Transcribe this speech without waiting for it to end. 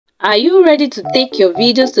Are you ready to take your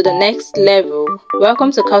videos to the next level?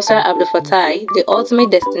 Welcome to Kaosarah Abdulfatai, the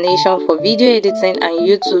ultimate destination for video editing and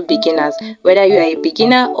YouTube beginners. Whether you are a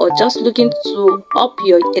beginner or just looking to up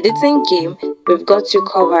your editing game, we've got you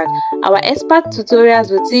covered. Our expert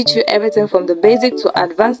tutorials will teach you everything from the basic to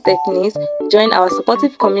advanced techniques. Join our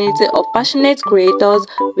supportive community of passionate creators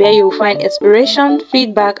where you will find inspiration,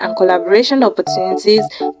 feedback, and collaboration opportunities.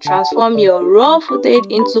 Transform your raw footage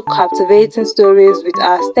into captivating stories with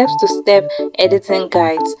our step-to-step editing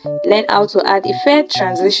guides. Learn how to add effect,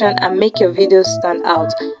 transition, and make your videos stand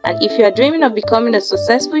out. And if you are dreaming of becoming a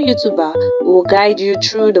successful YouTuber, we will guide you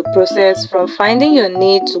through the process from finding your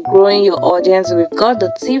need to growing your audience. We've got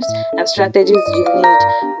the tips and strategies you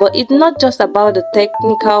need. But it's not just about the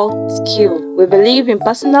technical skill. We believe in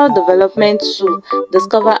personal development too.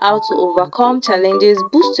 Discover how to overcome challenges,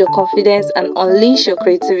 boost your confidence, and unleash your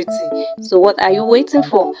creativity. So what are you waiting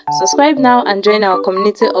for? Subscribe now and join our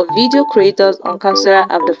community of video creators on Kaosarah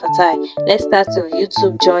Abdulfatai. Let's start your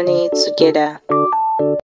YouTube journey together.